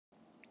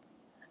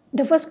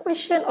The first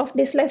question of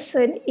this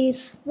lesson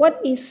is, what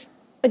is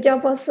a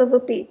Java server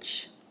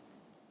page?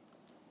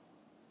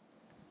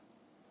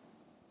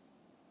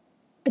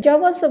 A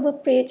Java server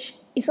page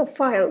is a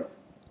file.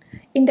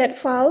 In that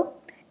file,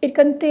 it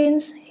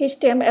contains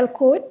HTML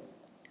code,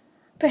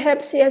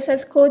 perhaps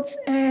CSS codes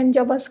and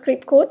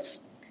JavaScript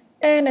codes,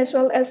 and as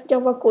well as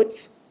Java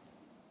codes.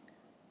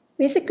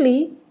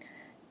 Basically,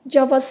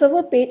 Java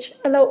server page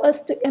allows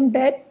us to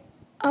embed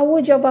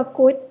our Java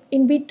code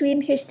in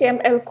between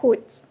HTML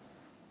codes.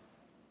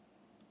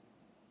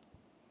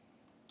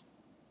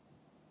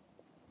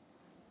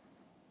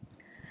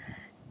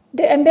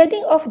 The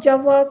embedding of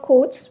Java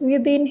codes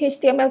within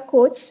HTML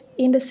codes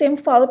in the same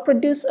file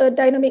produces a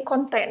dynamic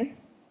content.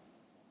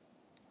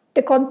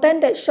 The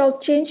content that shall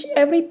change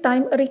every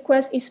time a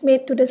request is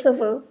made to the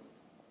server.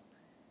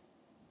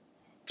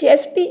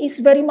 JSP is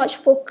very much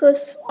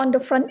focused on the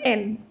front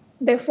end.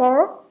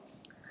 Therefore,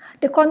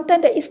 the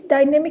content that is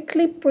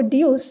dynamically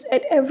produced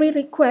at every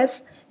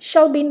request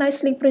shall be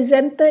nicely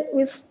presented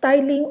with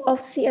styling of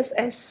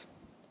CSS.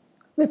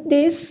 With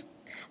this,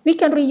 we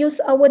can reuse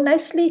our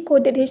nicely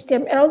coded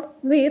HTML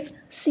with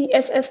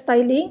CSS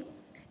styling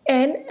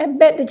and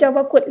embed the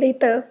Java code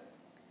later.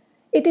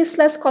 It is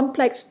less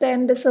complex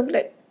than the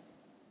servlet.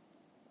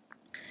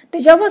 The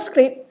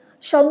JavaScript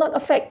shall not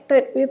affect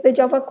it with the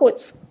Java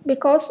codes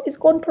because it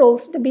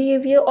controls the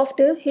behavior of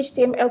the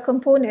HTML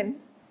component.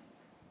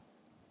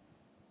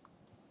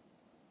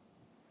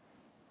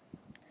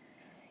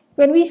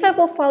 When we have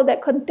a file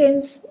that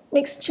contains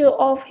mixture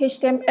of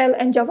HTML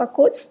and Java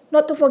codes,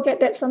 not to forget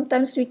that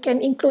sometimes we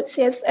can include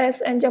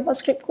CSS and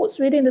JavaScript codes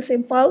within the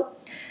same file,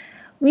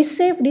 we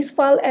save this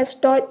file as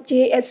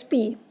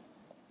 .jsp.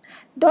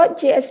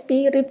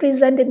 .jsp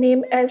represents the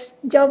name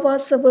as Java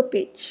server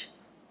page.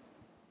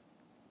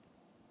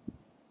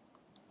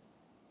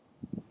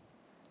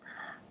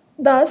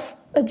 Thus,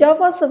 a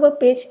Java server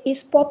page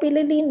is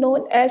popularly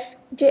known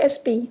as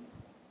JSP.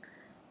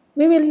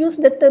 We will use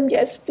the term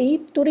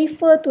JSP to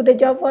refer to the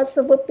Java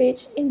server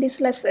page in this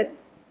lesson.